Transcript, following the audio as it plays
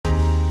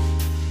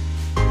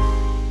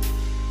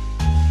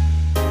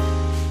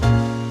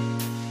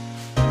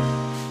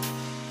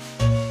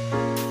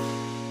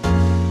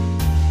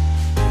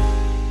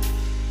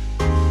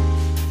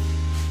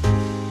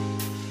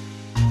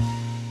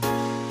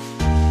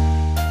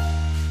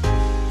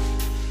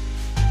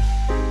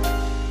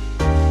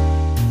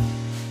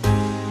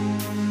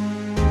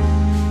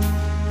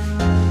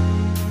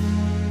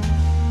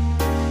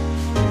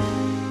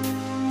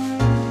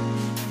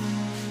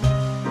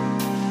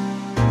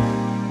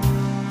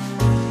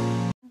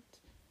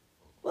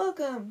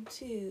Welcome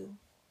to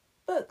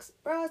Books,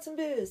 Broads, and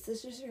Booze.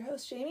 This is your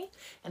host, Jamie.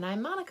 And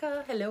I'm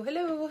Monica. Hello,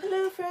 hello.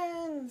 Hello,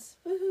 friends.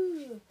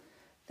 Woohoo.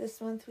 This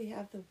month we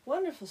have the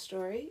wonderful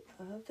story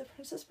of The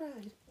Princess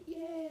Bride.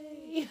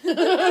 Yay.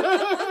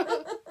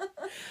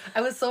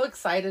 I was so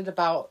excited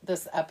about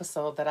this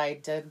episode that I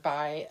did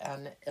buy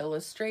an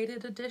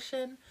illustrated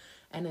edition,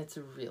 and it's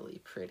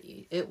really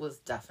pretty. It was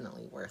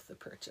definitely worth the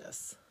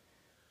purchase.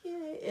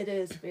 Yay. It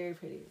is very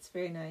pretty. It's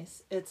very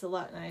nice. It's a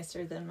lot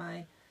nicer than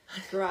my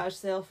garage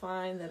sale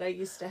find that I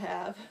used to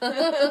have.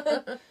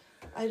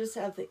 I just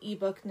have the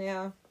ebook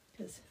now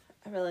because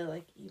I really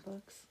like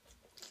ebooks.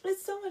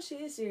 It's so much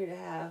easier to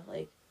have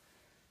like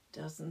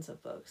dozens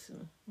of books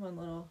in one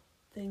little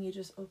thing. You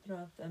just open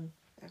up and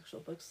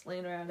actual books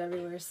laying around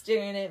everywhere,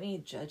 staring at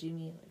me, judging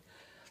me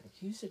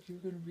like you said you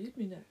were going to read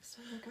me next.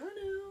 I'm like, I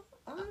know,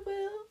 I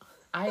will.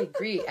 I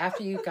agree.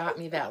 After you got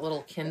me that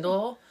little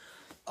Kindle,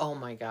 oh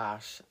my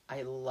gosh,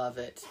 I love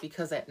it.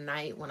 Because at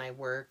night when I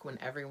work, when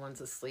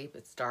everyone's asleep,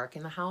 it's dark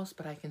in the house,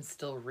 but I can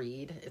still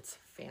read. It's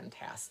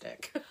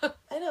fantastic.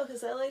 I know,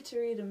 because I like to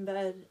read in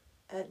bed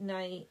at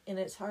night, and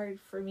it's hard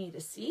for me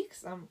to see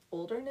because I'm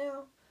older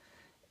now.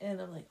 And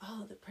I'm like,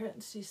 oh, the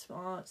print's too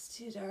small, it's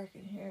too dark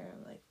in here.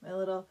 I'm like,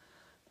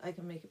 I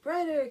can make it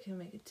brighter, I can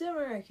make it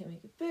dimmer, I can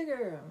make it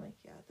bigger. I'm like,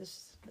 yeah,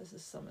 this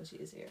is so much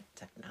easier.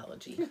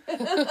 Technology.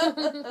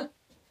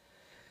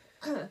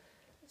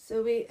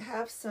 So we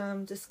have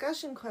some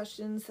discussion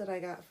questions that I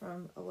got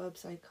from a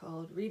website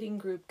called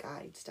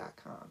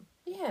readinggroupguides.com.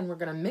 Yeah, and we're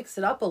going to mix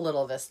it up a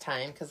little this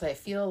time because I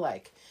feel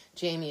like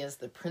Jamie is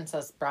the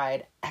Princess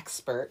Bride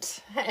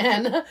expert.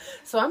 And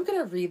so I'm going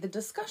to read the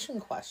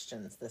discussion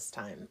questions this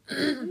time.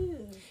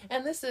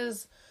 And this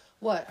is,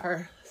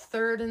 our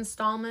third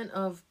installment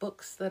of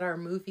books that are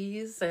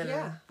movies.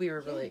 And we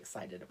were really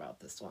excited about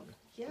this one.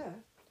 Yeah.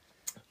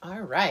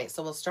 All right,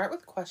 so we'll start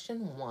with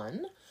question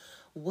 1.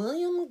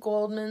 William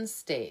Goldman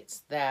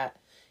states that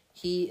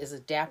he is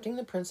adapting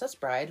The Princess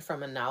Bride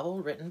from a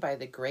novel written by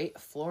the great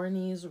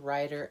Florence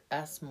writer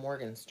S.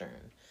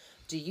 Morgenstern.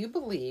 Do you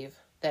believe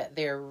that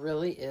there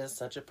really is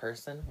such a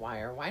person? Why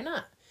or why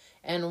not?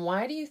 And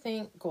why do you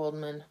think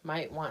Goldman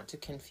might want to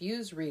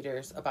confuse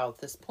readers about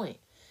this point?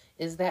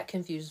 Is that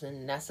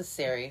confusion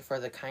necessary for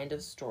the kind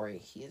of story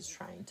he is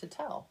trying to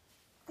tell?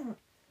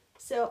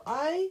 So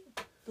I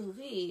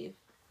believe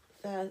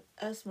that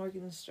S.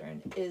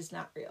 Morgenstern is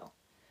not real.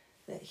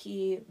 That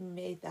he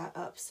made that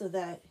up so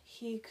that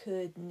he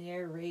could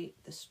narrate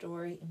the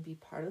story and be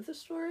part of the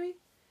story.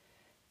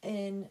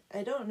 And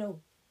I don't know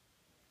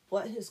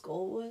what his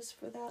goal was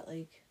for that.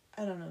 Like,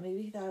 I don't know,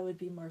 maybe he thought it would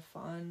be more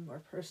fun,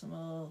 more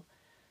personal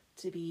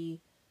to be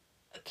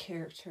a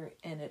character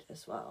in it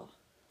as well.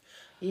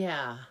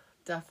 Yeah,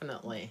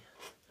 definitely.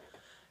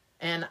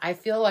 And I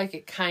feel like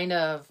it kind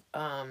of,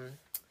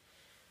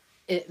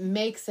 it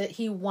makes it,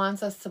 he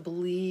wants us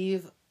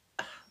to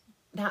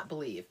not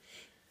believe.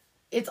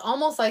 It's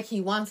almost like he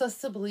wants us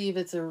to believe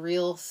it's a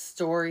real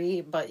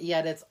story, but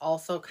yet it's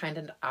also kind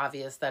of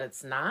obvious that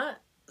it's not.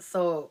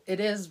 So it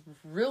is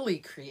really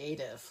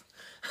creative.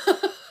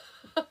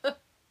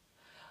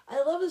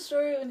 I love the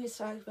story when he's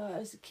talking about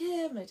as a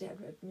kid. My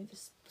dad read me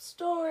this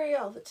story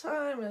all the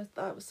time, and I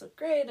thought it was so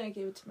great, and I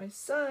gave it to my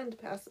son to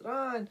pass it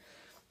on.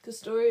 Because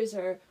stories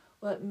are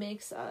what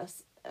makes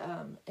us.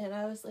 And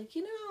I was like,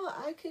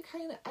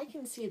 I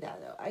can see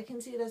that, though. I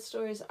can see that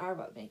stories are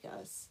what make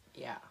us.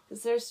 Yeah.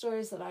 Because there's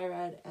stories that I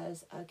read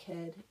as a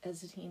kid,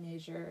 as a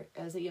teenager,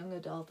 as a young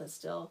adult that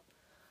still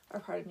are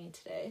part of me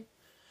today.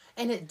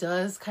 And it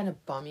does kind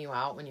of bum you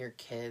out when your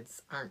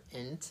kids aren't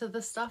into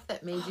the stuff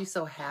that made you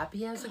so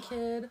happy as a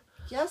kid.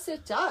 Yes,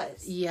 it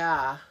does.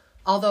 Yeah.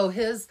 Although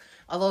his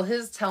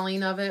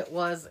telling of it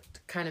was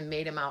kind of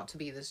made him out to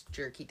be this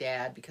jerky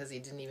dad because he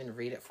didn't even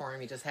read it for him.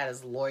 He just had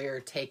his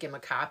lawyer take him a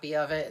copy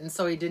of it, and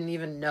so he didn't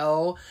even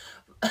know.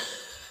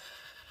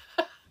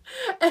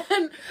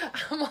 And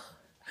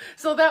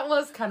so that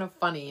was kind of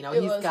funny,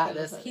 he's got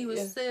this. Funny, he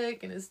was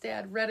sick, and his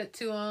dad read it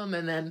to him,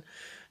 and then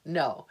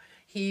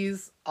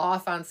he's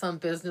off on some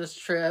business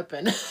trip,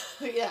 and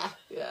yeah.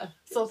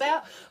 So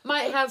that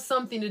might have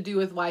something to do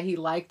with why he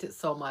liked it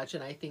so much,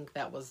 and I think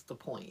that was the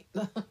point,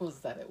 was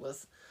that it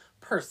was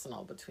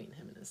personal between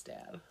him and his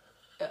dad.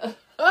 Yeah.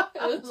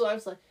 His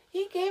wife's like,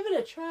 he gave it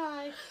a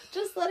try.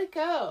 Just let it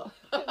go.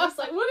 And it's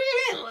like, what do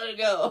you mean, let it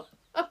go?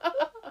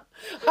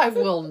 I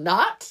will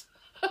not.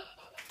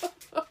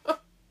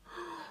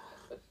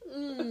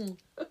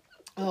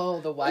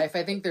 Oh, the wife.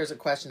 I think there's a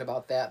question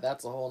about that.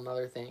 That's a whole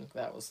nother thing.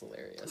 That was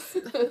hilarious.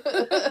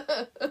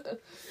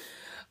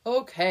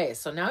 Okay,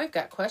 so now we've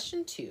got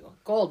question 2.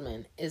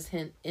 Goldman is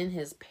in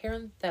his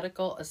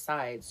parenthetical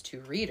asides to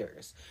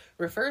readers,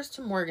 refers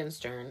to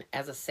Morgenstern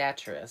as a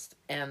satirist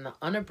and the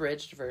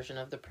unabridged version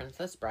of The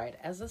Princess Bride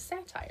as a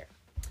satire.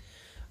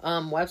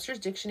 Webster's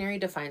Dictionary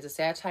defines a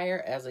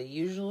satire as a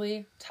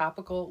usually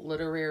topical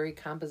literary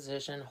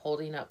composition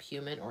holding up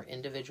human or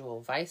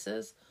individual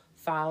vices,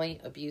 folly,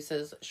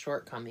 abuses,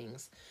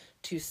 shortcomings,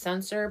 to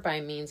censor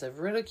by means of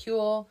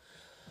ridicule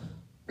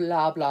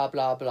blah, blah,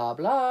 blah, blah,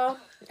 blah.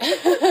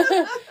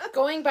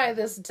 Going by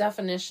this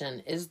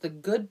definition, is the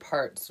good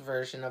parts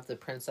version of The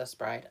Princess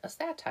Bride a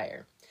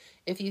satire?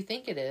 If you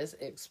think it is,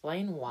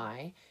 explain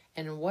why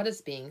and what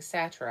is being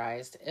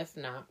satirized. If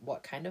not,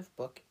 what kind of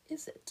book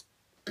is it?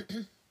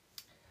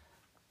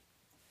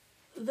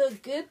 The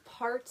good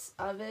parts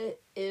of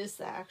it is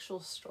the actual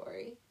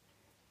story.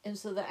 And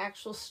so the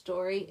actual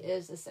story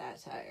is a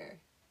satire.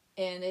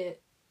 And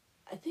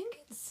I think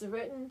it's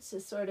written to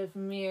sort of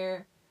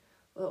mirror,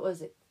 what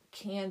was it,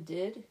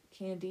 Candide?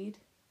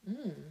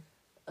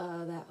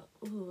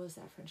 Who was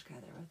that French guy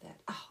that wrote that?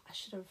 Oh, I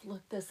should have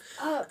looked this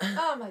up.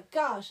 Oh my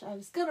gosh, I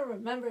was gonna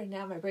remember and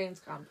now my brain's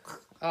gone.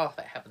 Oh,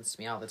 that happens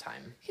to me all the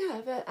time.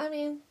 Yeah, but I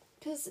mean,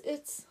 because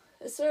it's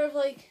sort of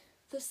like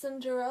the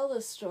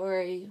Cinderella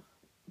story,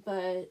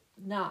 but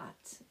not.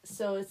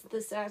 So it's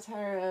the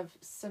satire of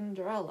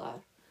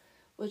Cinderella,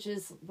 which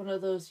is one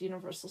of those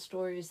universal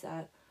stories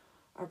that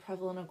are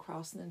prevalent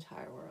across the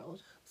entire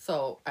world.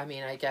 So, I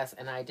mean, I guess,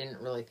 and I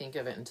didn't really think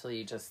of it until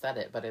you just said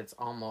it, but it's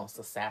almost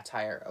a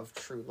satire of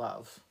true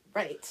love.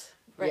 Right.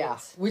 Yeah,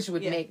 which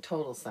would make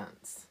total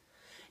sense.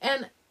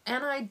 And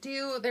I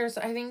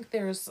think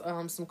there's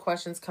some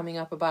questions coming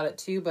up about it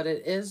too, but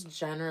it is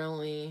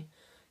generally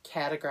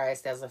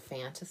categorized as a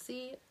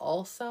fantasy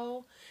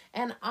also,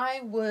 and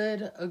I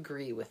would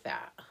agree with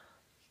that.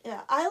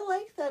 Yeah, I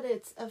like that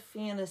it's a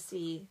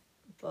fantasy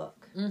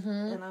book. Mm-hmm.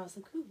 And I was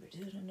like, ooh, we're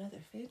doing another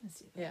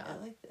fantasy book. Yeah. I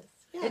like this.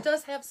 Yeah. It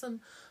does have some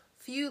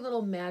few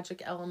little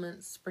magic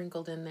elements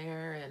sprinkled in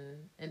there,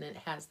 and it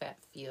has that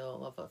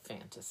feel of a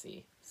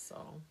fantasy.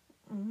 So,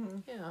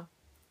 yeah.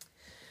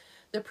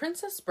 The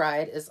Princess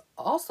Bride is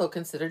also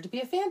considered to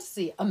be a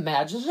fantasy.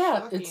 Imagine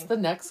that. Shocking. It's the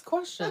next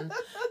question.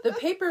 The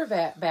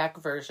paperback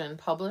version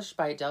published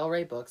by Del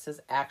Rey Books is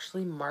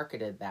actually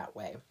marketed that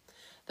way.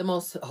 The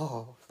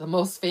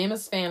most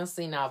famous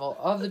fantasy novel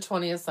of the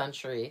 20th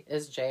century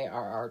is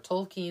J.R.R.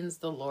 Tolkien's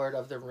The Lord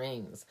of the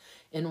Rings.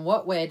 In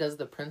what way does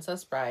The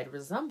Princess Bride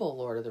resemble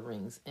Lord of the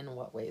Rings? In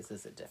what ways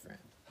is it different?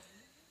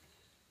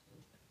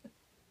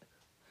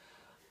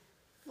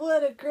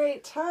 What a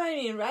great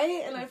timing,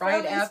 right? And I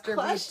right found after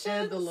these we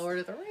did The Lord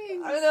of the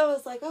Rings. I mean, I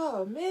was like,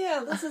 oh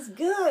man, this is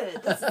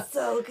good. This is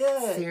so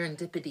good.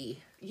 Serendipity.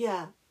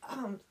 Yeah.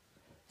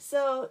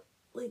 So,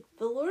 like,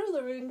 The Lord of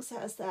the Rings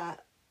has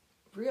that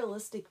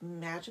realistic,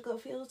 magical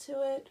feel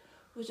to it,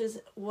 which is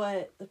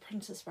what The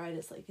Princess Bride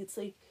is like. It's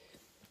like,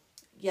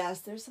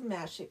 yes, there's some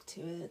magic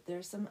to it.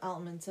 There's some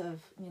elements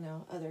of,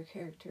 other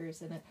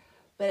characters in it.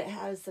 But it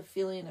has the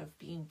feeling of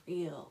being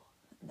real.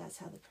 And that's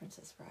how The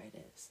Princess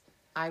Bride is.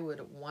 I would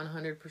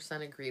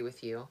 100% agree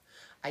with you.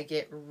 I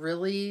get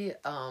really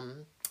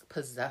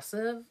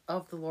possessive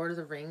of the Lord of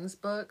the Rings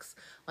books.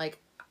 Like,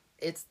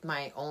 it's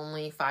my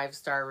only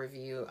 5-star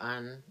review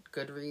on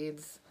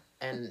Goodreads,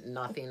 and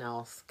nothing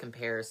else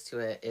compares to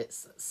it. It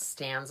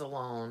stands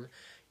alone.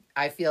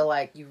 I feel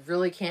like you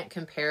really can't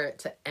compare it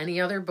to any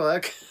other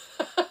book.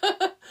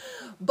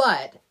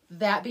 But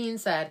that being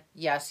said,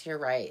 yes, you're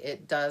right.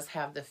 It does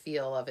have the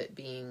feel of it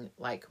being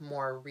like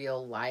more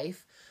real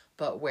life.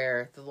 But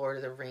where The Lord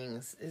of the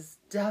Rings is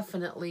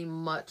definitely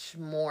much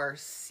more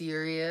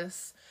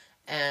serious.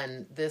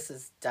 And this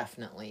is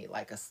definitely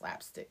like a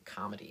slapstick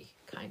comedy,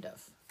 kind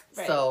of.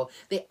 Right. So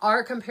they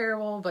are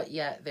comparable, but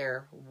yet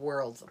they're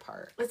worlds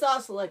apart. It's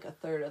also like a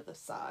third of the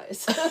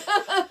size.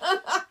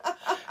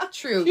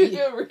 True. You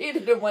can read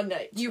it in one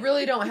night. You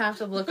really don't have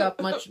to look up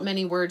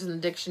many words in the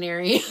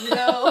dictionary.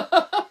 No.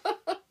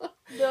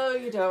 No,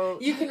 you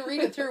don't. You can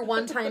read it through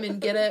one time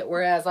and get it,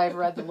 whereas I've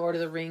read The Lord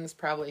of the Rings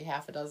probably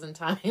half a dozen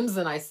times,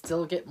 and I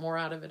still get more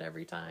out of it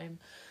every time.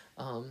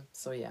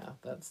 So yeah,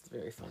 that's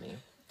very funny.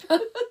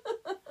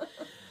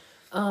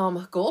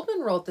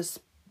 Goldman wrote the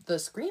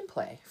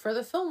screenplay for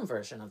the film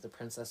version of The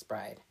Princess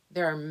Bride.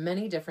 There are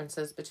many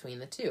differences between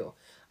the two.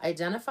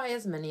 Identify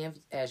as many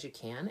as you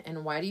can,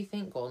 and why do you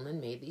think Goldman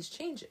made these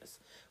changes?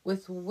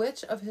 With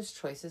which of his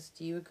choices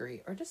do you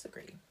agree or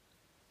disagree?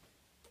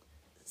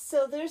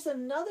 So there's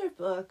another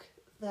book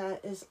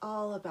that is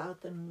all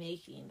about the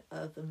making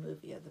of the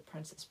movie of The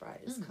Princess Bride.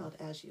 It's called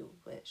As You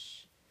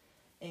Wish.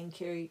 And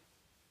Cary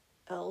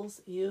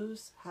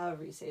Elwes,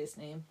 however you say his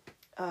name,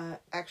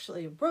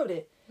 actually wrote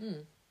it.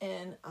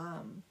 And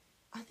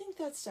I think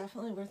that's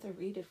definitely worth a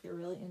read if you're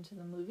really into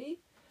the movie.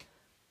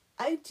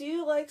 I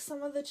do like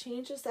some of the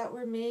changes that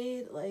were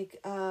made, like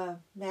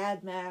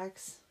Mad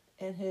Max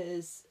and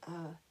his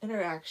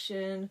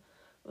interaction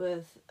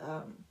with,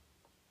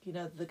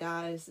 the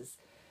guys.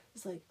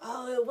 It's like,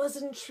 oh, it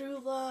wasn't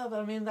true love.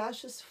 I mean, that's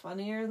just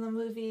funnier in the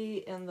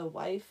movie, and the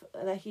wife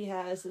that he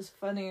has is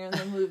funnier in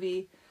the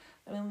movie.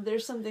 I mean,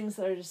 there's some things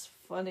that are just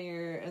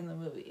funnier in the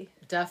movie.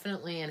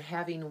 Definitely, and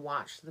having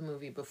watched the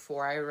movie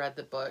before I read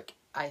the book,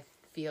 I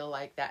feel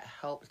like that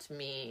helped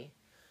me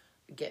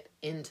get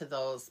into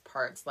those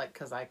parts, like,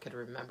 because I could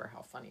remember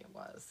how funny it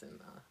was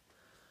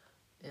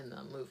in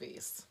the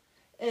movies.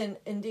 And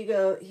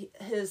Indigo,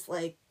 his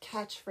like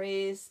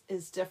catchphrase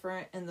is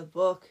different in the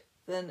book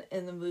than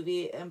in the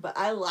movie, but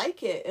I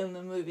like it in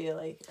the movie.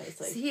 Like,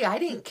 it's like, see, I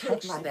didn't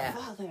catch my that.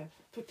 father,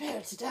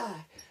 prepare to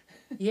die.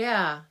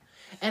 Yeah.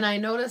 And I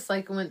noticed,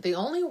 like, when the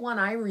only one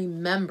I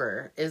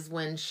remember is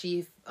when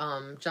she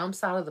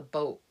jumps out of the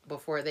boat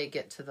before they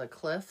get to the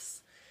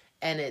cliffs,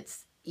 and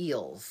it's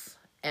eels,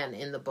 and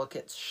in the book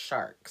it's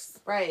sharks.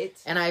 Right.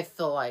 And I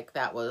feel like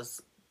that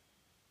was,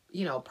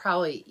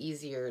 probably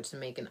easier to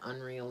make an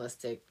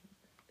unrealistic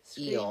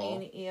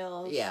Screaming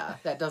eels. Yeah,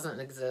 that doesn't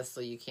exist,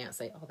 so you can't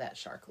say, oh, that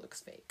shark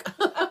looks fake.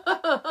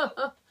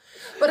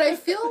 But I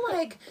feel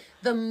like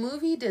the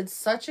movie did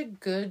such a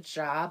good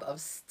job of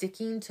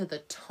sticking to the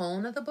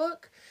tone of the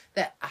book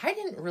that I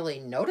didn't really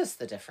notice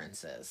the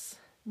differences.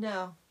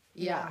 No.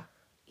 Yeah.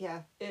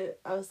 Yeah.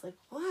 I was like,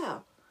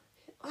 wow.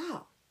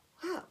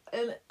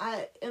 And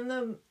in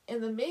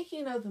the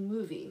making of the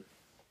movie,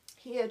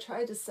 he had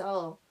tried to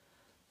sell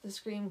the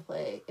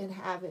screenplay and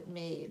have it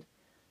made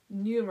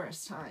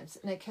numerous times,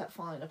 and it kept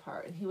falling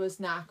apart, and he was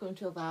not going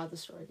to allow the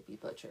story to be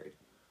butchered.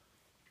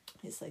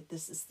 He's like,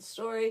 this is the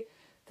story,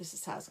 this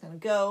is how it's going to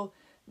go,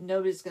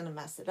 nobody's going to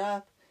mess it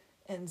up.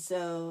 And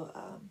so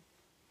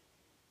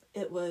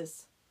it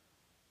was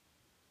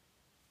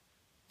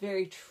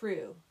very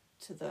true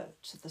to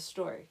the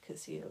story,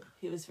 because he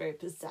was very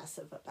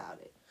possessive about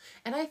it.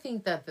 And I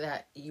think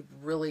that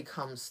really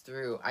comes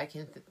through. I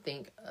can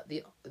think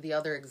the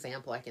other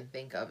example I can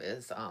think of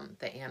is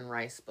the Anne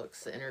Rice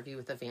books, The Interview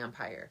with the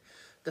Vampire.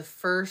 The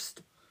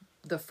first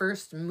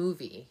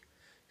movie,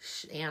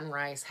 Anne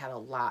Rice had a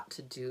lot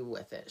to do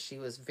with it. She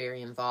was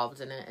very involved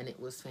in it, and it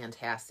was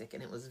fantastic,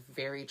 and it was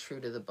very true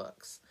to the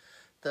books.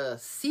 The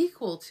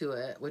sequel to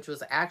it, which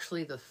was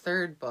actually the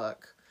third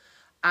book,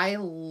 I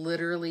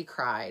literally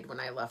cried when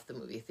I left the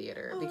movie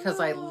theater because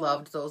I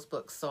loved those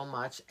books so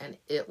much, and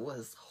it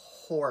was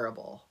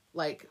horrible.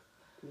 Like,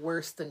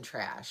 worse than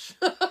trash.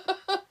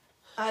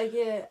 I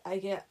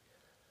get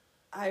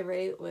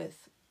irate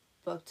with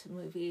book to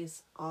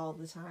movies all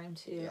the time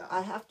too. Yeah.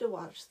 I have to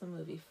watch the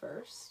movie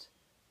first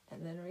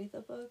and then read the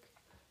book,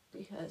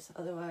 because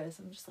otherwise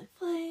I'm just like,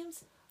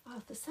 flames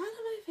off the side of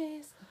my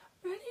face,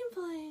 burning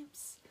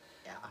flames.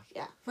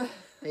 Yeah.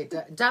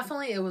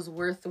 Definitely, it was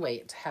worth the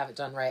wait to have it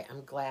done right.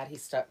 I'm glad he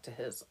stuck to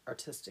his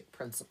artistic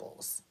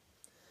principles.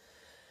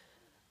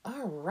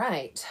 All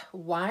right.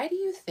 Why do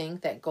you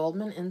think that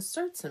Goldman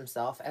inserts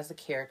himself as a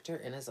character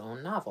in his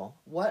own novel?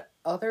 What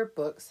other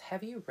books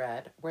have you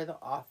read where the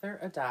author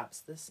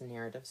adopts this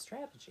narrative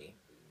strategy?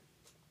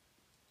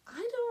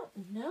 I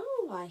don't know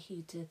why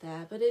he did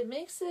that, but it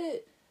makes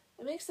it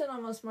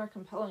almost more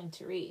compelling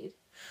to read.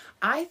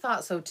 I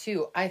thought so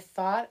too. I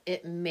thought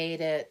it made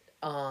it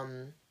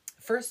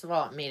first of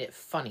all, it made it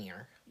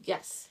funnier.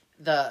 Yes.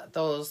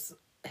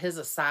 His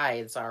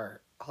asides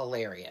are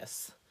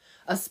hilarious,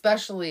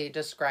 especially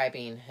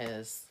describing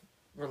his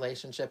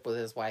relationship with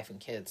his wife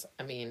and kids.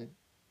 I mean,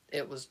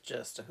 it was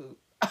just a hoot.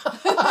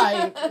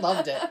 I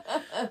loved it.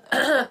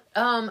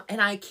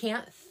 And I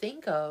can't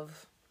think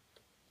of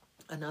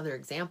another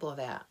example of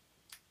that.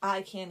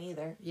 I can't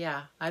either.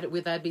 Yeah,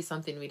 that'd be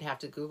something we'd have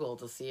to Google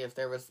to see if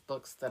there was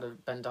books that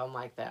have been done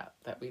like that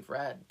we've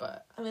read.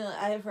 But I mean,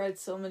 I have read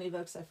so many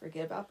books, I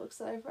forget about books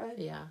that I've read.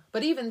 Yeah,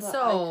 but even but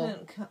so, I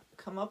couldn't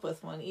come up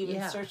with one.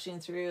 Even searching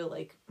through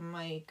like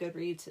my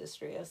Goodreads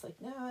history, I was like,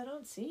 no, I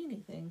don't see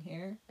anything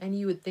here. And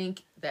you would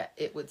think that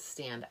it would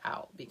stand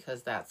out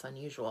because that's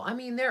unusual. I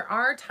mean, there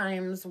are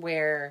times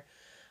where,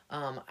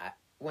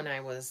 when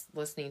I was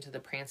listening to the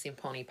Prancing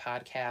Pony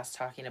podcast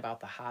talking about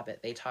The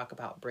Hobbit, they talk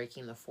about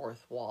breaking the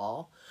fourth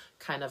wall,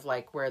 kind of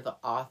like where the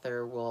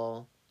author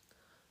will,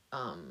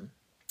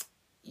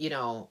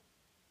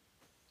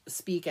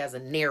 speak as a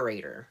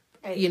narrator,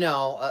 right.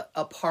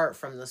 Apart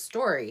from the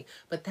story.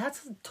 But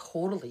that's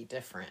totally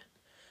different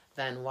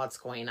than what's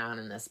going on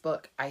in this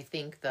book. I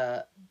think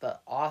the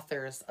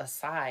author's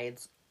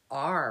asides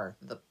are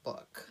the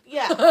book.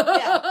 Yeah.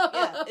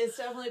 It's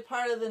definitely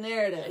part of the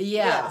narrative.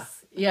 Yeah.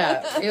 Yes.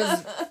 Yeah. It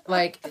was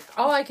like,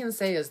 all I can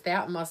say is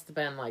that must have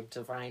been like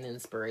divine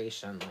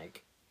inspiration.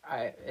 Like,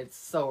 it's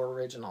so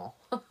original.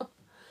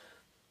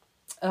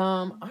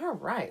 All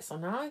right. So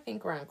now I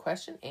think we're on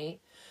question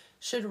 8.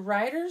 Should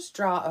writers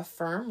draw a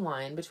firm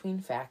line between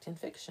fact and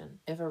fiction?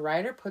 If a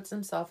writer puts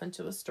himself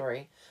into a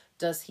story,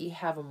 does he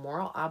have a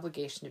moral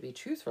obligation to be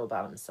truthful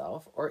about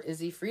himself, or is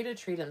he free to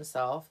treat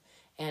himself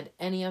and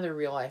any other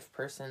real-life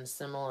person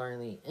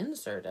similarly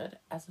inserted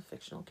as a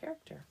fictional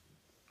character?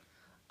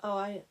 Oh,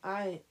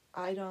 I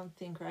don't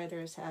think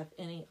writers have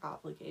any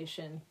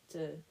obligation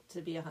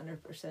to be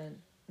 100%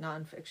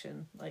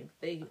 nonfiction. Like,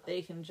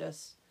 they can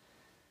just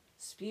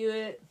spew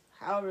it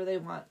however they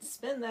want.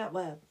 Spin that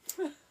web.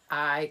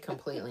 I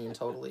completely and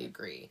totally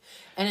agree.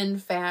 And in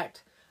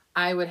fact,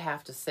 I would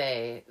have to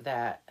say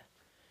that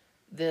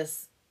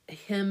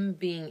him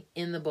being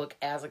in the book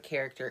as a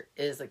character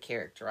is a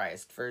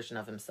characterized version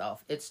of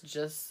himself. It's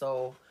just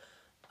so,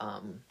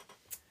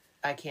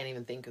 I can't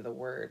even think of the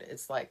word.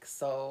 It's like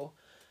so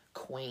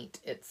quaint.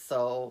 It's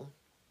so,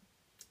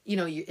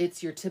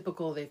 it's your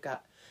typical, they've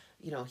got,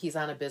 he's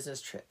on a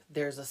business trip.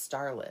 There's a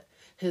starlet.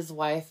 His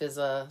wife is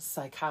a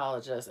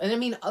psychologist. And I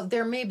mean,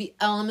 there may be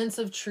elements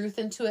of truth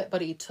into it,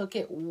 but he took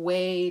it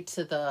way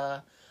to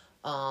the,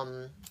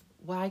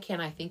 why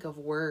can't I think of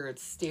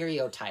words?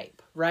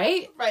 Stereotype,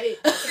 right? Right.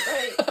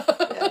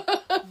 Yeah.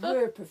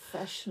 We're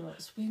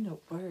professionals. We know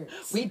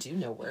words. We do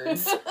know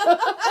words.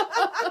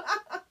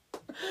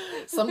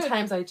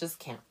 Sometimes I just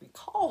can't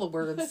recall the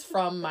words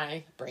from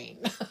my brain.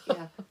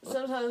 Yeah.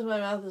 Sometimes my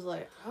mouth is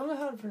like, I don't know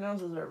how to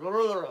pronounce this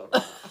word.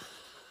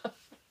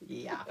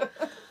 Yeah.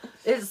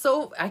 It's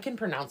so, I can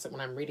pronounce it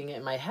when I'm reading it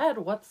in my head.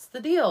 What's the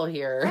deal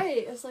here?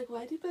 Right. It's like,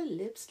 why do my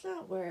lips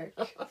not work?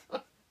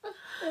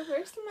 It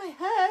works in my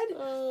head.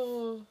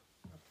 Oh.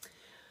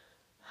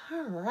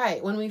 All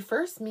right. When we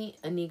first meet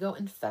Inigo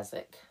and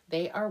Fezzik,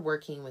 they are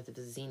working with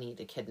Vizzini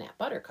to kidnap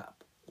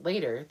Buttercup.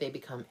 Later, they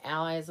become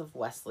allies of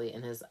Wesley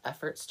in his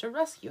efforts to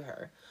rescue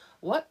her.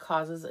 What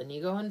causes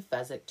Inigo and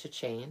Fezzik to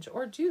change,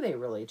 or do they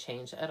really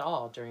change at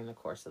all during the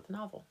course of the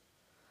novel?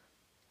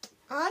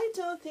 I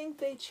don't think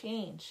they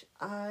change.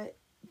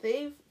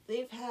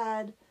 They've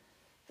had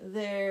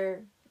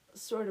their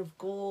sort of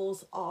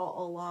goals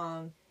all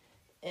along,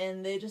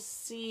 and they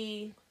just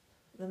see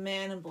the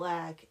man in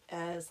black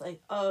as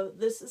like, oh,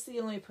 this is the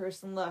only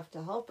person left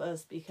to help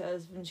us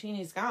because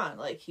Vincini's gone.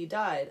 Like, he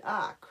died.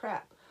 Ah,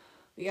 crap.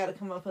 We got to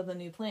come up with a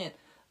new plan.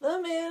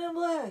 The man in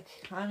black.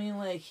 I mean,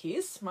 like,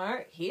 he's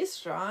smart. He's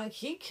strong.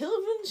 He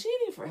killed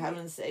Vincini, for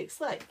heaven's sakes.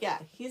 Like, yeah,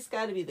 he's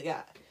got to be the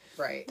guy.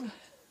 Right.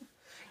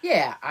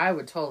 Yeah, I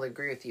would totally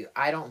agree with you.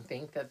 I don't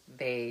think that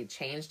they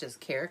changed as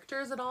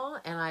characters at all,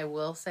 and I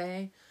will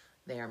say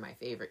they are my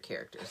favorite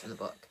characters in the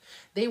book.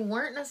 They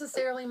weren't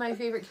necessarily my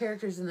favorite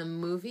characters in the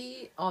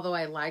movie, although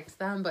I liked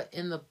them, but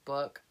in the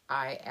book,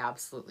 I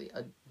absolutely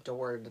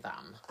adored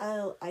them.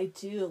 I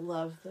do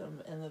love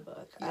them in the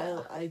book.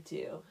 Yeah. I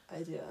do.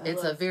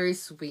 It's a very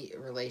sweet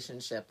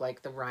relationship,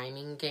 like the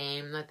rhyming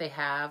game that they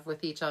have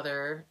with each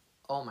other.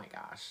 Oh my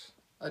gosh,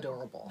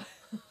 adorable.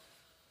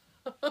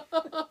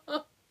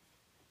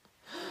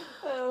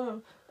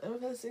 And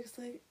Fezzik's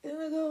like,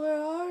 Inigo,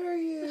 where are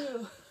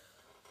you?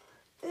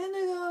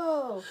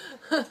 Inigo!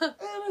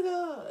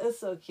 Inigo! It's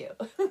so cute.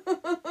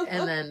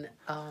 And then,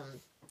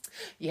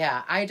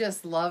 yeah, I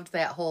just loved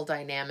that whole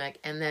dynamic.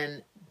 And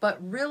then, but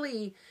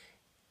really,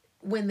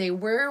 when they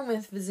were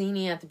with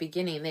Vizzini at the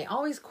beginning, they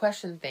always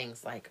questioned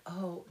things like,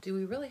 oh, do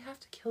we really have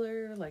to kill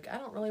her? Like, I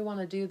don't really want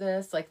to do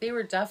this. Like, they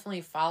were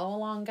definitely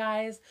follow-along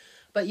guys.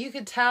 But you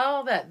could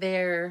tell that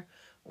they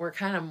were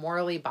kind of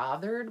morally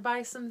bothered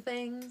by some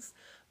things.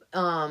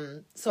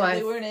 So yeah,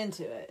 they weren't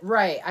into it.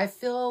 Right. I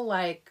feel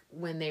like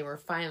when they were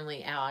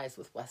finally allies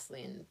with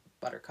Wesley and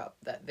Buttercup,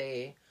 that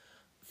they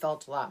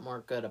felt a lot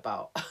more good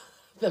about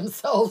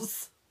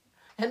themselves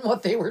and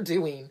what they were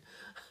doing.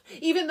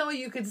 Even though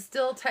you could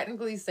still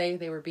technically say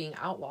they were being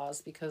outlaws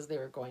because they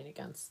were going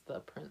against the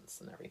prince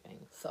and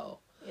everything. So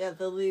yeah,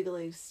 the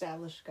legally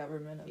established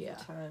government of the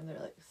time. They're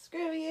like,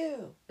 screw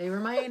you. They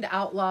remained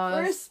outlaws.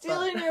 We're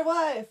stealing your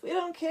wife. We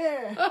don't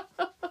care.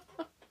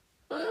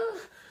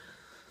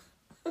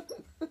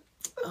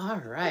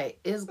 All right.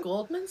 Is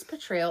Goldman's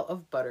portrayal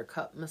of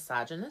Buttercup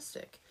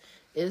misogynistic?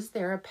 Is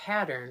there a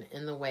pattern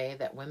in the way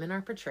that women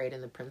are portrayed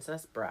in The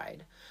Princess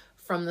Bride?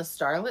 From the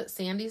starlet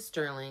Sandy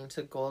Sterling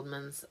to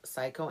Goldman's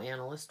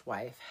psychoanalyst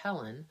wife,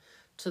 Helen,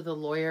 to the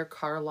lawyer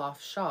Karloff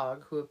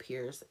Shog, who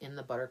appears in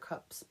the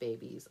Buttercup's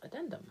Babies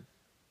addendum?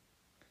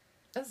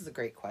 This is a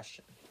great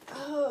question.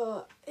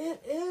 Oh,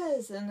 it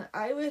is. And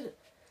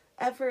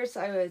at first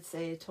I would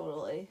say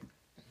totally.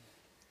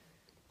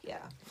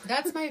 Yeah.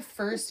 That's my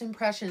first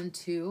impression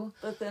too.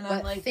 But then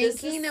I'm like,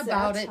 thinking this is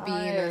about satire. it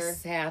being a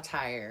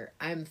satire,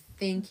 I'm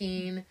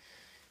thinking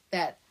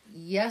that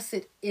yes,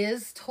 it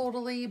is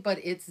totally, but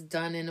it's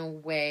done in a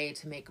way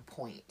to make a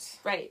point.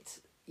 Right.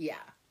 Yeah.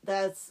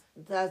 That's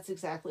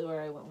exactly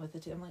where I went with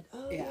it too. I'm like,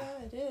 oh yeah,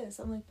 it is.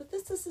 I'm like, but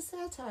this is a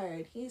satire,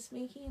 and he's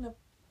making a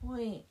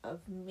point of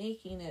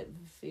making it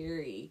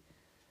very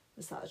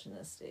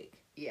misogynistic.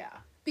 Yeah.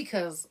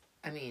 Because,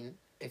 I mean,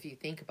 if you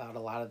think about a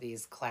lot of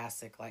these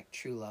classic, like,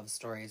 true love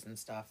stories and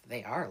stuff,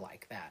 they are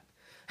like that.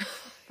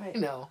 Right.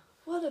 You know.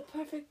 What a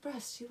perfect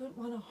breast. You wouldn't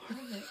want to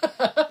harm it.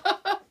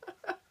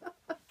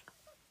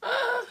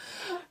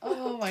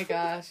 Oh my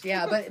gosh.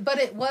 Yeah, but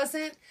it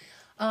wasn't,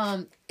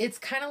 it's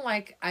kind of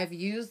like, I've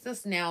used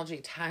this analogy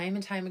time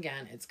and time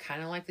again. It's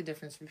kind of like the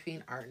difference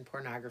between art and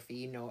pornography.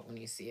 You know it when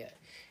you see it.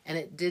 And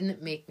it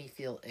didn't make me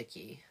feel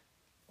icky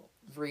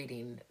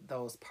reading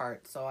those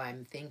parts. So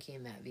I'm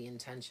thinking that the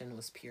intention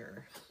was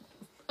pure.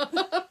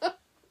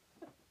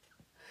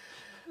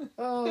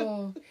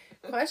 Oh,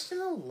 question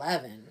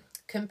 11.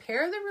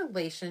 Compare the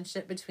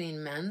relationship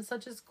between men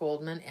such as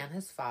Goldman and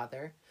his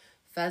father,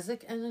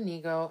 Fezzik and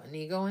Inigo,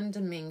 Inigo and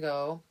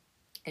Domingo,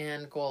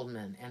 and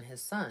Goldman and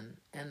his son,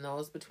 and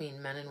those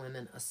between men and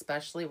women,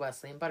 especially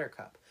Wesley and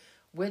Buttercup.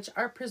 Which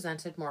are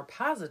presented more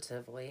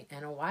positively,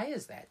 and why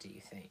is that, do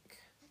you think?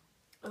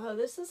 Oh,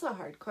 this is a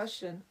hard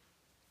question.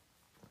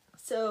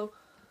 So,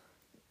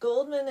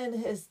 Goldman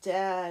and his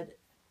dad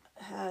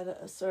had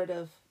a sort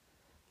of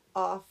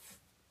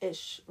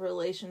off-ish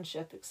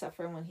relationship, except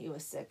for when he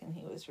was sick and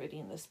he was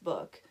reading this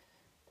book.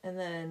 And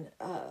then...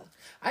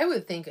 I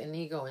would think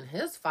Inigo and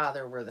his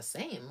father were the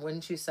same,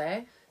 wouldn't you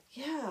say?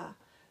 Yeah,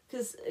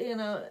 Because,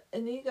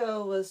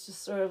 Inigo was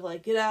just sort of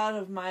like, get out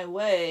of my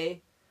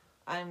way.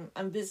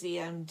 I'm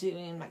busy. I'm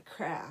doing my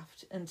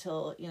craft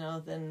until,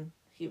 then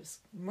he was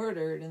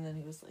murdered. And then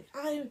he was like,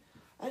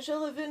 I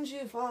shall avenge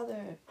you,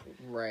 father.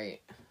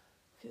 Right.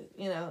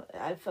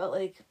 I felt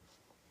like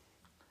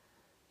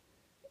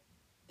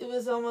it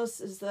was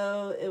almost as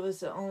though it was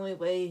the only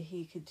way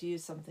he could do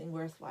something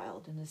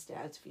worthwhile in his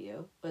dad's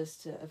view was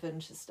to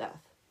avenge his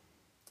death.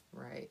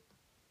 Right.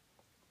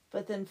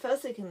 But then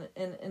Fezzik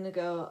and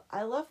Inigo,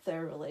 I love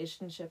their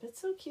relationship.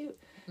 It's so cute.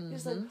 Mm-hmm.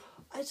 He's like,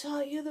 I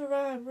taught you the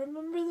rhyme.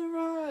 Remember the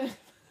rhyme.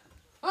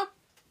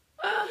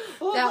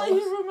 He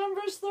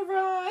remembers the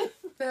rhyme.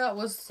 That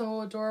was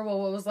so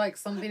adorable. It was like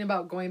something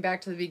about going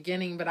back to the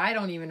beginning, but I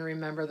don't even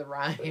remember the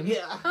rhyme.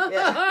 Yeah.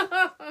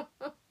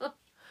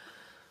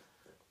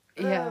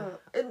 Yeah.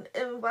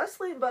 And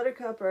Wesley and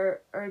Buttercup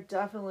are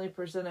definitely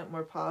presented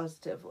more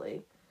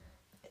positively.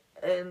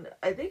 And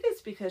I think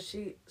it's because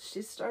she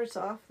starts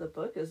off the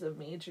book as a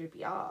major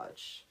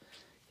biatch,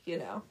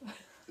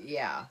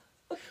 Yeah.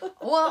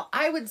 Well,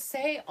 I would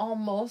say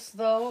almost,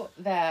 though,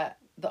 that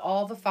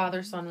all the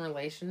father-son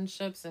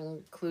relationships,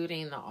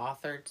 including the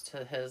author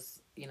to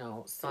his,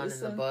 son in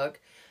the book,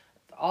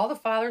 all the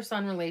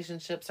father-son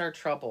relationships are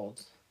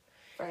troubled.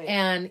 Right.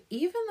 And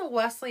even the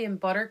Wesley and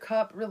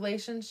Buttercup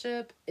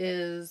relationship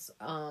is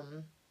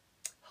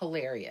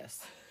hilarious.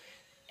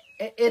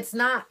 It's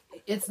not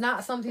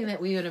something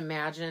that we would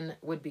imagine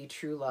would be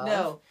true love.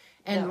 No.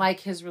 And like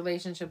his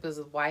relationship with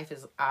his wife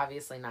is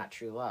obviously not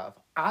true love.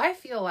 I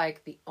feel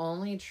like the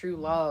only true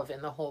love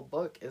in the whole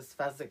book is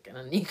Fezzik and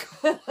Inigo.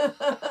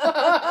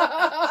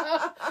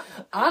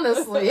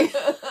 Honestly.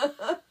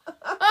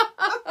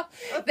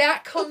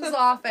 That comes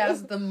off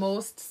as the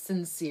most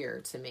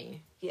sincere to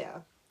me. Yeah.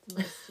 The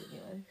most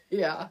genuine.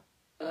 Yeah.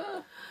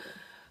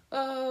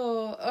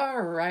 Oh,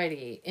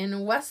 alrighty.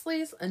 In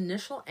Wesley's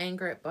initial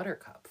anger at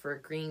Buttercup for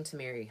agreeing to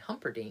marry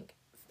Humperdinck,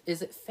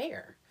 is it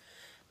fair?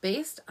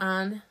 Based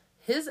on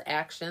his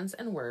actions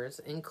and words,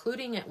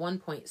 including at one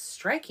point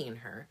striking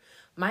her,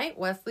 might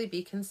Wesley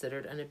be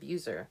considered an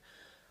abuser?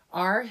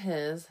 Are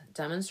his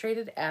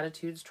demonstrated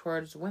attitudes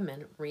towards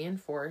women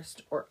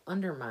reinforced or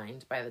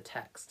undermined by the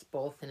text,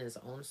 both in his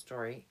own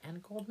story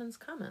and Goldman's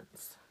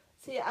comments?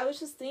 See, I was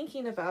just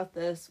thinking about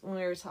this when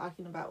we were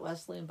talking about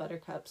Wesley and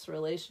Buttercup's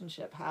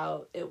relationship,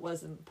 how it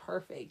wasn't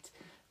perfect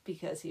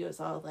because he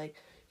was all like,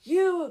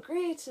 you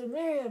agreed to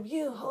marry him,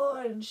 you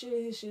whore, and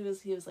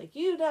he was like,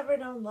 you never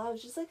known love.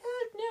 She's like,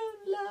 I've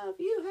known love,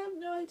 you have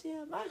no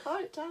idea, my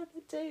heart taught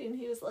the day. And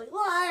he was like,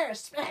 liar,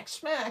 smack,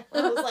 smack.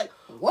 And I was like,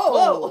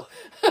 whoa.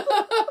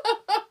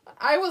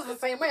 I was the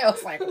same way. I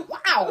was like,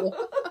 wow.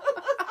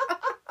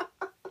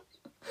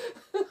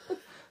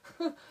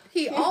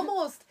 He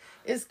almost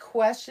is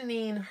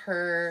questioning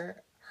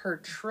her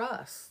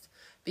trust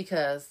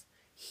because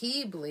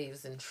he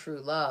believes in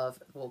true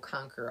love will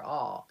conquer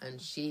all,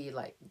 and she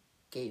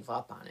gave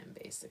up on him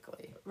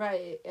basically.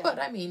 Right. Yeah. But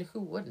I mean, who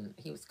wouldn't?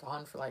 He was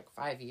gone for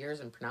 5 years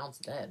and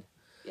pronounced dead.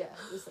 Yeah,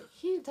 it was like,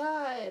 he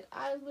died,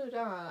 I moved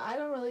on, I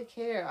don't really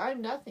care,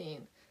 I'm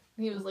nothing.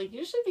 And he was like,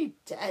 you should be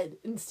dead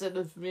instead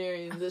of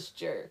marrying this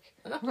jerk.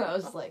 And I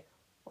was like,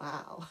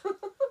 wow.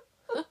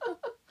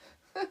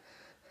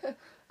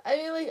 I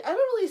mean, I don't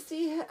really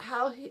see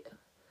how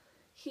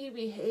he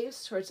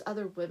behaves towards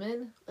other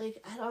women. I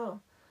don't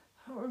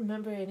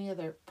remember any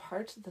other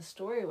parts of the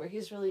story where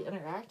he's really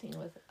interacting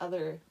with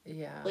other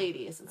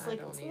ladies. It's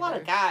it's a lot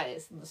of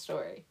guys in the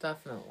story.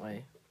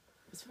 Definitely.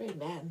 It's very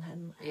man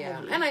heavy.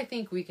 Yeah, and I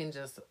think we can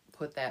just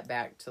put that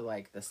back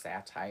to the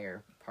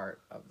satire part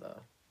of the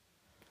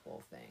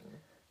whole thing.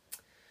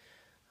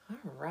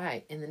 All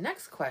right. In the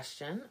next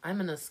question, I'm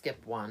going to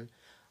skip one.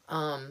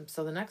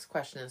 So the next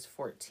question is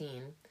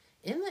 14.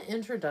 In the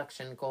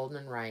introduction,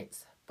 Goldman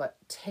writes, but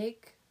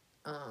take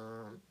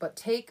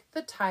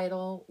the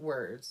title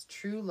words,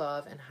 true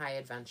love and high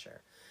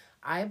adventure.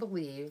 I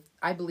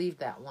believed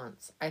that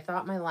once. I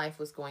thought my life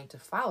was going to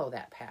follow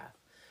that path.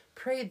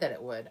 Prayed that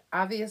it would.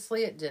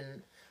 Obviously it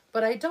didn't.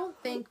 But I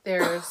don't think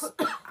there's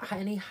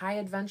any high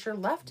adventure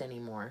left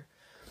anymore.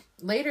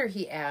 Later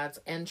he adds,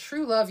 and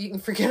true love, you can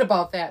forget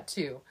about that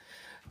too.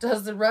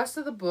 Does the rest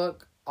of the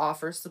book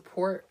offer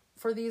support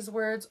for these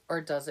words,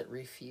 or does it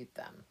refute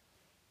them?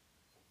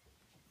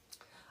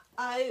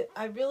 I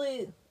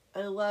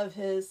love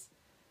his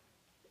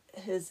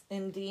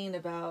ending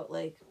about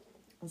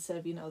instead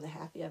of the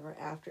happy ever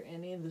after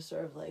ending, the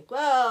sort of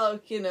well,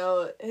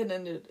 and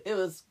then it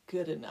was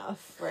good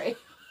enough, right?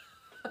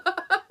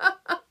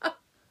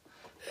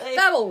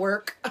 That'll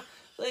work.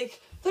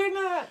 They're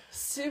not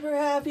super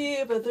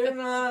happy, but they're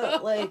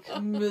not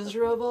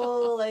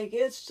miserable.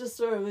 It's just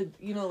sort of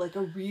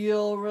a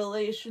real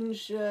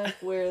relationship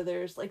where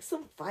there's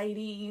some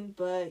fighting,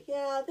 but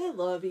yeah, they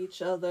love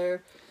each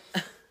other.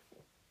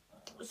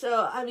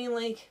 So, I mean,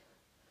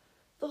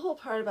 the whole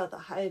part about the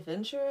high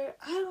adventure,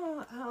 I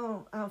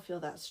don't feel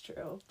that's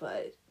true,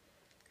 but...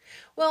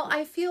 Well,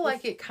 I feel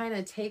like it kind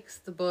of takes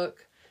the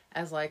book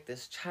as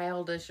this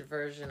childish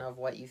version of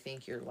what you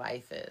think your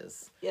life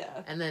is.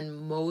 Yeah. And then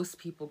most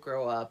people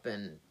grow up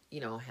and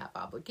have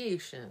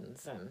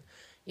obligations, and,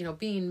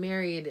 being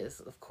married is,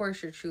 of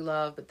course, your true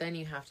love, but then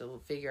you have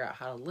to figure out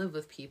how to live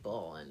with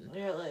people and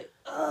You're like,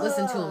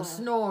 listen to them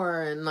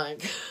snore and,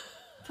 like...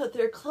 put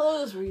their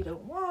clothes where you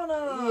don't want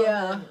them.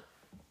 Yeah.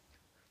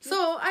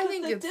 So I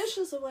think the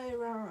dishes away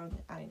wrong.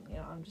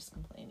 I'm just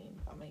complaining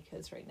about my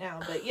kids right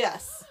now, but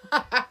yes.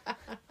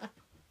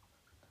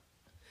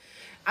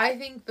 I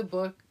think the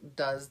book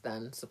does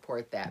then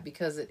support that,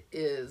 because it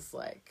is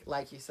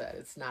like you said,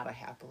 it's not a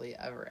happily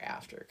ever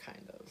after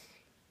kind of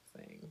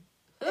thing.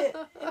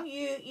 And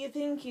you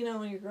think,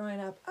 when you're growing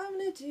up, I'm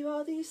going to do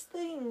all these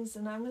things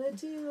and I'm going to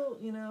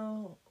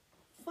do,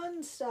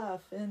 fun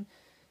stuff. And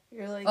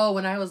you're like... Oh,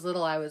 when I was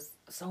little, I was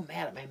so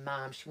mad at my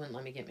mom. She wouldn't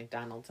let me get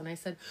McDonald's. And I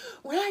said,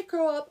 when I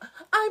grow up,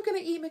 I'm going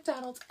to eat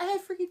McDonald's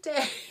every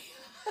day.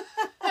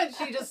 And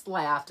she just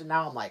laughed. And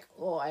now I'm like,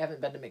 oh, I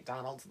haven't been to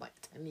McDonald's in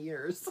 10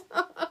 years.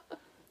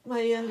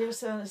 My younger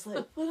son is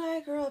like, when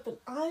I grow up and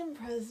I'm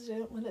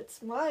president, when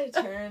it's my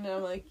turn, and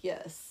I'm like,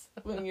 yes,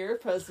 when you're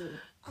president,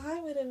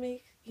 I'm going to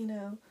make,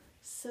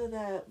 so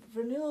that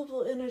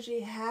renewable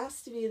energy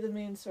has to be the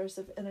main source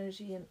of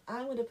energy, and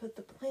I'm going to put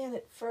the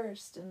planet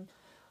first, and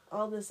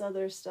all this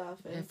other stuff.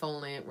 And, if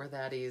only it were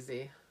that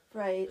easy.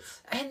 Right.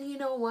 And you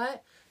know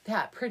what?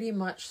 That pretty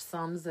much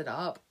sums it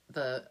up.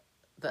 The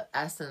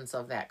essence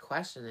of that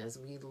question is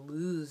we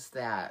lose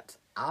that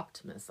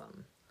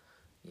optimism.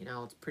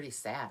 It's pretty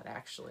sad,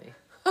 actually.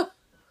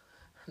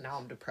 Now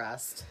I'm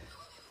depressed.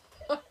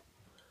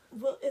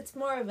 Well, it's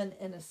more of an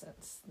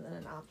innocence than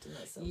an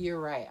optimism. You're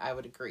right. I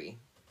would agree.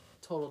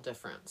 Total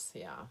difference.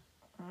 Yeah.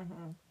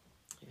 Mm-hmm.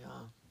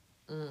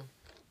 Yeah.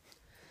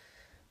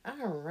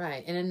 All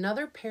right. In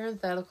another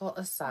parenthetical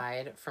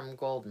aside from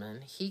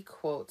Goldman, he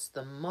quotes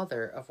the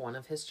mother of one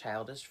of his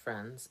childish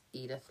friends,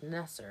 Edith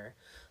Nesser,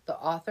 the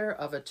author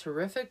of a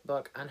terrific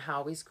book on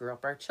how we screw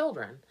up our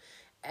children,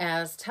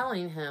 as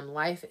telling him,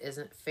 life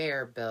isn't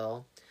fair,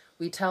 Bill.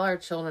 We tell our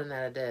children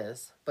that it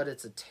is, but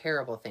it's a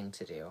terrible thing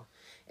to do.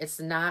 It's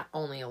not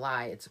only a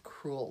lie, it's a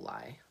cruel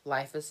lie.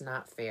 Life is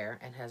not fair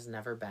and has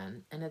never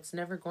been, and it's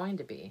never going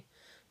to be.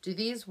 Do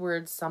these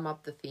words sum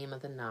up the theme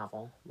of the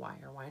novel? Why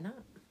or why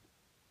not?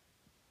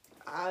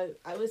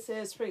 I would say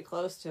it's pretty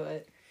close to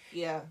it.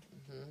 Yeah.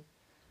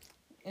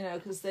 Mm-hmm.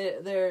 Because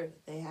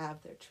they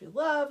have their true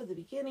love at the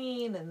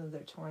beginning, and then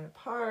they're torn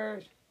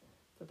apart.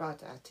 They're about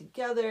to act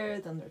together,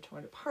 then they're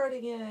torn apart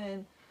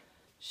again.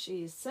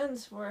 She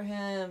sends for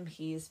him.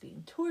 He's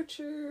being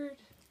tortured.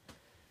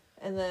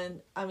 And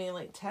then,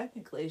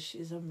 technically,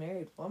 she's a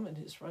married woman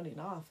who's running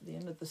off at the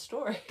end of the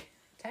story.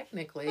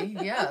 Technically,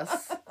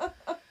 yes.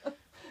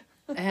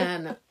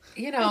 And,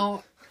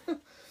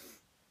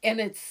 and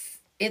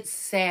it's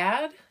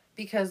sad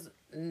because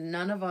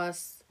none of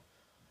us,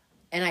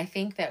 and I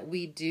think that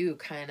we do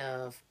kind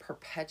of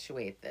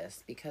perpetuate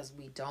this because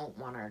we don't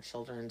want our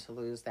children to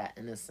lose that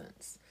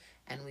innocence.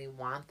 And we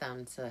want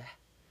them to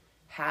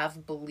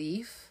have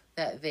belief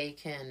that they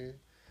can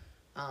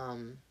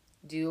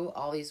do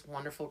all these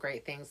wonderful,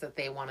 great things that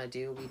they want to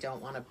do. We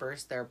don't want to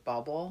burst their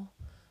bubble,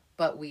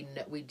 but we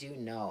do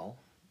know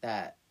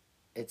that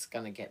it's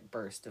going to get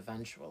burst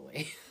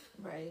eventually.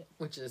 Right.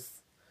 Which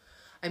is,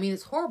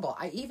 it's horrible.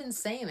 Even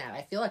saying that,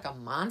 I feel like a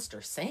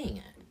monster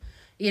saying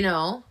it,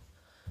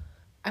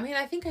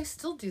 I think I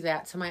still do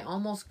that to my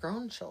almost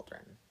grown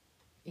children.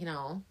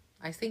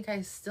 I think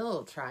I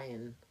still try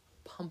and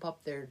pump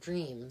up their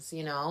dreams, a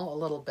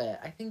little bit.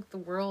 I think the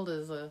world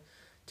is a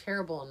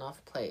terrible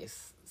enough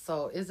place.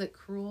 So is it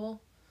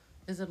cruel?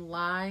 Is it a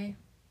lie?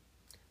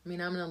 I'm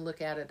going to look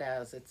at it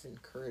as it's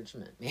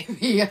encouragement,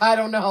 maybe. I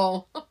don't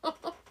know.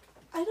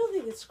 I don't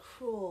think it's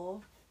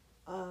cruel.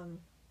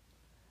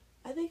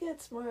 I think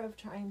it's more of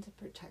trying to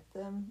protect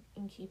them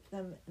and keep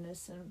them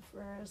innocent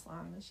for as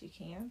long as you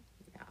can.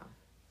 Yeah.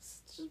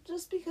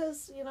 Just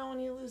because, when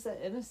you lose that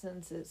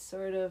innocence, it's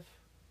sort of,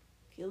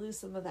 you lose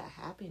some of that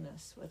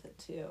happiness with it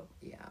too.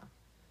 Yeah.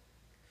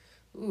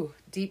 Ooh,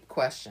 deep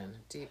question.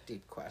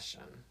 Deep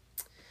question.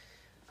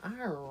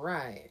 All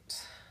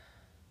right.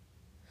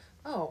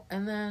 Oh,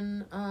 and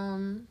then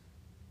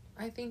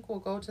I think we'll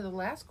go to the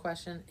last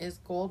question. Is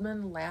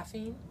Goldman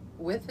laughing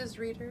with his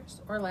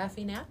readers or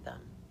laughing at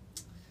them?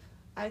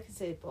 I could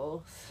say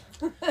both.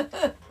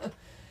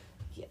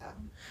 Yeah.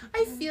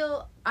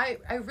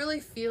 I really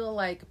feel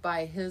like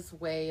by his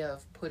way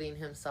of putting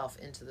himself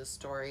into the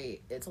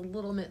story, it's a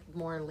little bit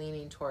more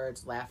leaning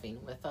towards laughing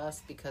with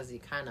us because he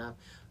kind of,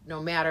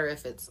 no matter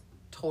if it's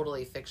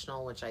totally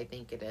fictional, which I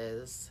think it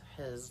is,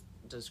 his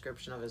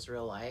description of his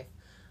real life,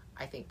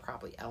 I think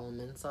probably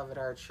elements of it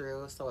are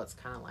true. So it's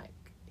kind of like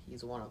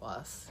he's one of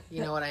us.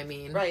 You know what I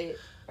mean? Right.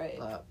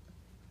 But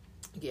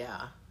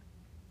yeah,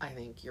 I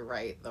think you're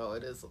right, though.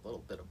 It is a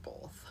little bit of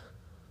both.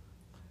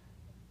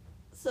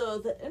 So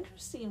the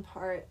interesting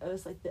part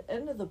is the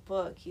end of the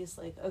book, he's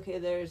like, okay,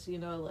 there's, 3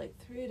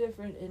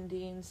 different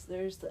endings.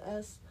 There's the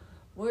S.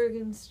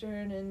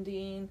 Morgenstern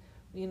ending,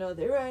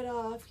 they ride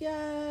off,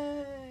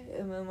 yay!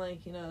 And then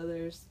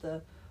there's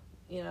the,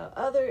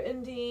 other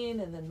ending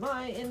and then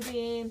my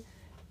ending.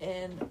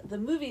 And the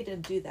movie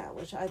didn't do that,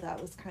 which I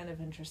thought was kind of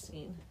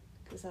interesting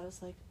because I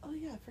was like, oh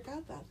yeah, I forgot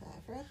about that.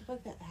 I forgot the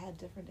book that had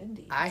different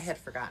endings. I had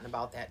forgotten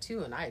about that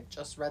too, and I had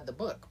just read the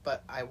book,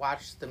 but I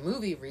watched the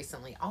movie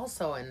recently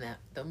also, and that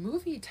the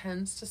movie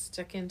tends to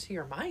stick into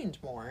your mind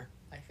more,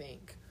 I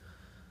think.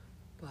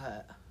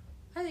 But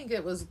I think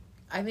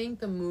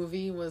the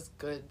movie was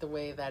good the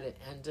way that it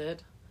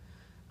ended.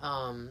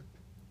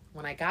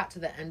 When I got to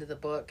the end of the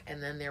book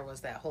and then there was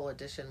that whole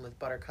edition with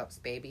Buttercup's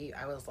baby,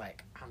 I was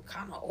like, I'm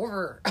kind of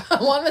over.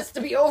 I want this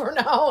to be over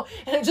now.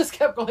 And it just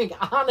kept going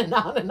on and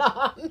on and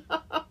on.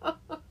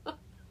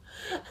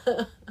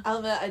 I'll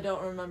admit I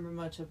don't remember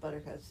much of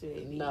Buttercup's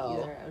baby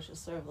either. I was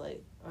just sort of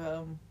like,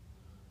 all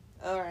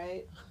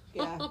right.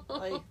 Yeah.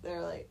 Like,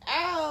 they're like,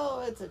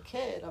 ow, it's a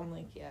kid. I'm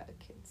like, yeah,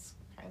 kids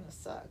kind of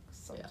suck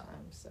sometimes,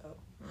 so.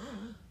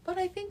 But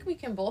I think we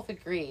can both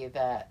agree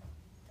that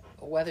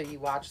whether you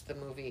watch the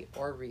movie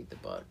or read the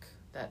book,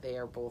 that they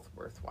are both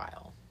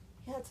worthwhile.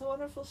 Yeah, it's a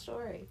wonderful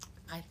story.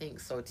 I think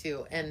so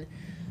too. And,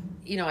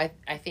 I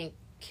think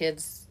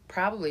kids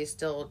probably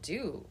still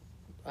do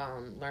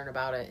learn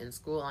about it in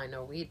school. I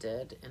know we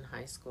did in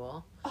high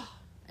school. Oh.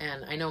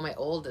 And I know my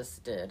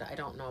oldest did. I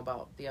don't know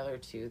about the other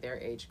two, their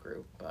age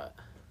group, but...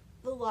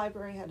 The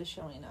library had a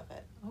showing of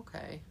it.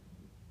 Okay.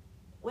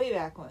 Way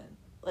back when.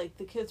 Like,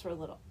 the kids were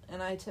little.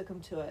 And I took them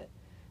to it.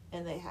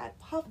 And they had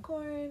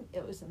popcorn.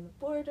 It was in the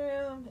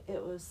boardroom.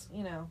 It was,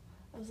 I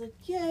was like,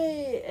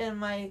 yay. And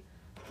my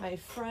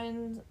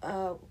friend's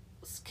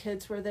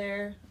kids were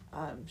there.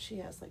 She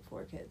has like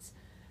 4 kids.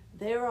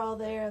 They were all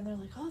there, and they're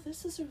like, oh,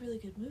 this is a really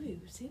good movie.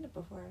 We've seen it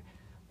before.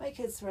 My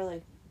kids were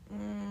like,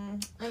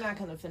 we're not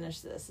going to finish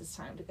this. It's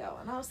time to go.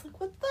 And I was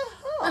like, what the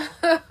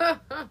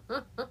hell?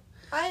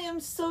 I am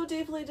so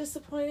deeply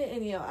disappointed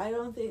in you. I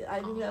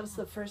think that was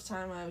the first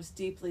time I was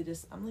deeply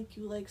I'm like,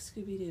 you like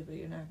Scooby-Doo, but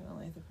you're not going to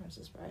like The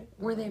Princess Bride.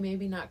 Were they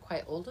maybe not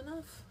quite old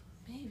enough?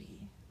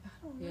 Maybe. I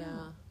don't know.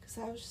 Yeah. Because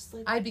I was just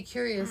like... I'd be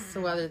curious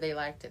to whether they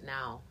liked it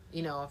now.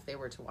 If they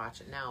were to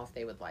watch it now, if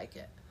they would like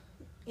it.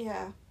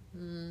 Yeah.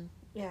 Mm.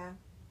 Yeah.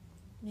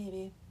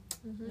 Maybe.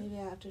 Mm-hmm. Maybe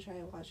I have to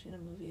try watching a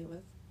movie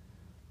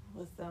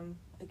with them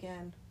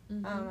again.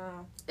 Mm-hmm. I don't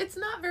know. It's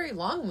not a very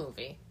long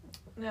movie.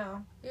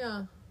 No.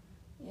 Yeah.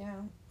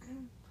 Yeah.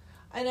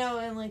 I know,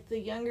 and like the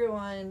younger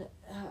one,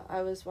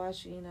 I was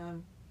watching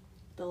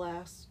the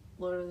last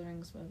Lord of the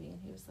Rings movie, and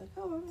he was like,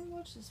 oh, I'm going to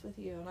watch this with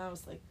you. And I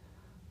was like,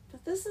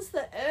 but this is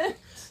the end.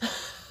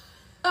 It's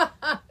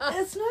not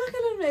going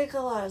to make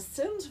a lot of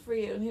sense for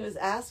you. And he was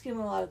asking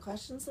a lot of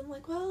questions. I'm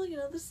like, well,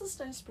 this is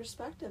nice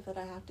perspective that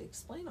I have to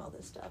explain all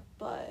this stuff,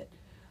 but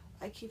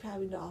I keep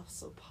having to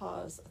also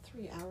pause a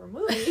 3-hour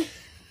movie.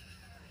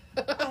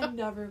 I'm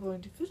never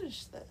going to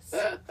finish this.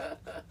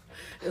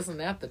 Isn't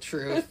that the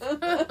truth?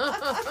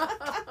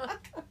 Oh,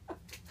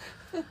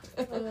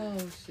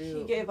 shoot.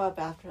 He gave up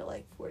after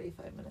like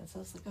 45 minutes. I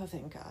was like, oh,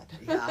 thank God.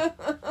 Yeah.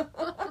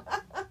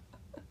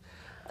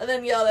 And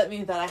then yelled at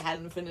me that I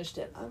hadn't finished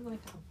it. I'm like,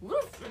 I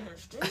would have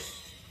finished it.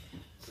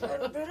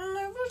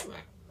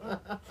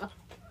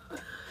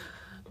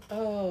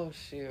 Oh,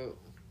 shoot.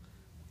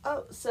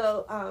 Oh,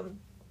 so,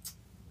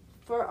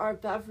 for our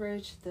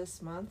beverage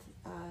this month,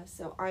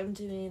 so I'm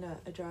doing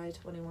a dry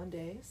 21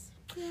 days.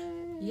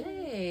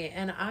 Yay.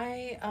 And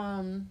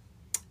I've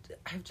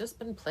just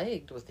been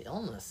plagued with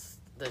illness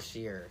this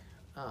year.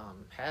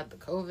 Had the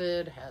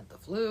COVID, had the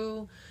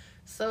flu.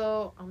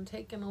 So I'm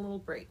taking a little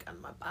break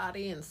on my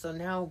body. And so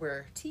now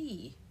we're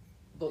tea,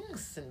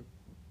 books, and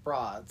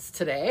broads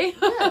today.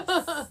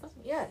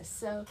 Yes.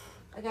 So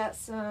I got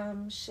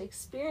some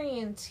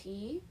Shakespearean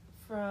tea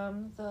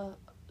from the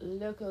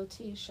local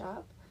tea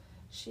shop.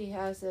 She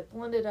has it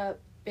blended up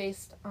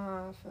based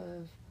off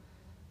of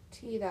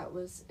tea that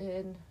was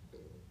in...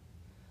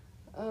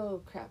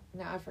 Oh, crap.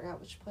 Now I forgot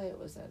which play it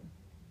was in.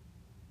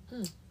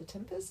 The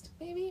Tempest,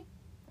 maybe?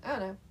 I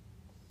don't know.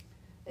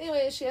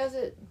 Anyway, she has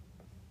it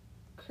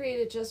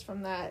created just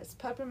from that. It's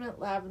peppermint,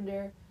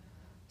 lavender,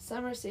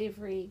 summer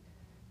savory,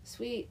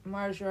 sweet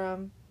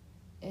marjoram,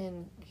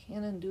 and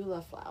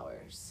calendula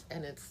flowers.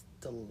 And it's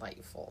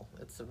delightful.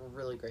 It's a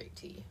really great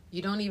tea.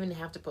 You don't even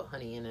have to put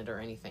honey in it or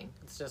anything.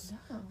 It's just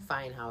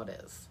fine how it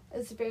is.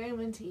 It's very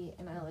minty,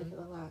 and I like it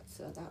a lot.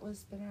 So that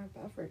was been our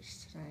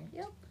beverage tonight.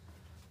 Yep.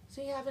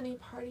 So you have any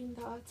parting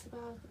thoughts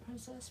about The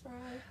Princess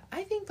Bride?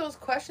 I think those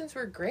questions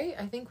were great.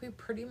 I think we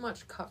pretty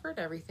much covered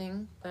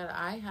everything that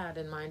I had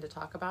in mind to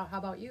talk about. How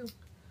about you?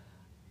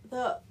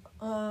 The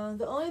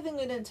only thing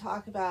we didn't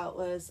talk about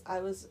was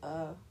I was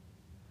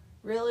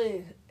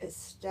really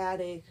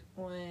ecstatic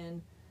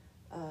when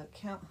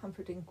Count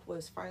Humperdinck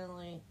was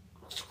finally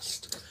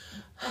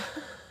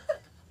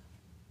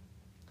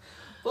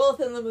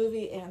both in the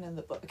movie and in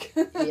the book.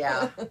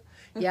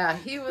 Yeah,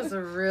 he was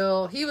a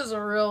real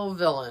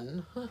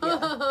villain.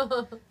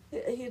 Yeah.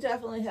 He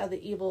definitely had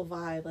the evil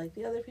vibe. Like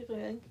the other people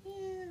are like, yeah,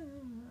 I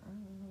don't know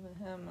about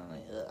him. I'm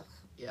like, ugh.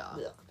 Yeah.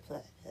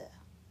 Ugh.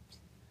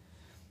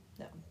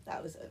 No,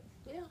 that was it.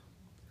 Yeah.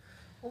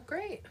 Well,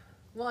 great.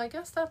 Well, I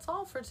guess that's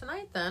all for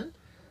tonight then.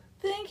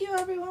 Thank you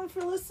everyone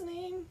for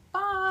listening.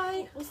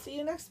 Bye. We'll see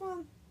you next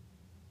month.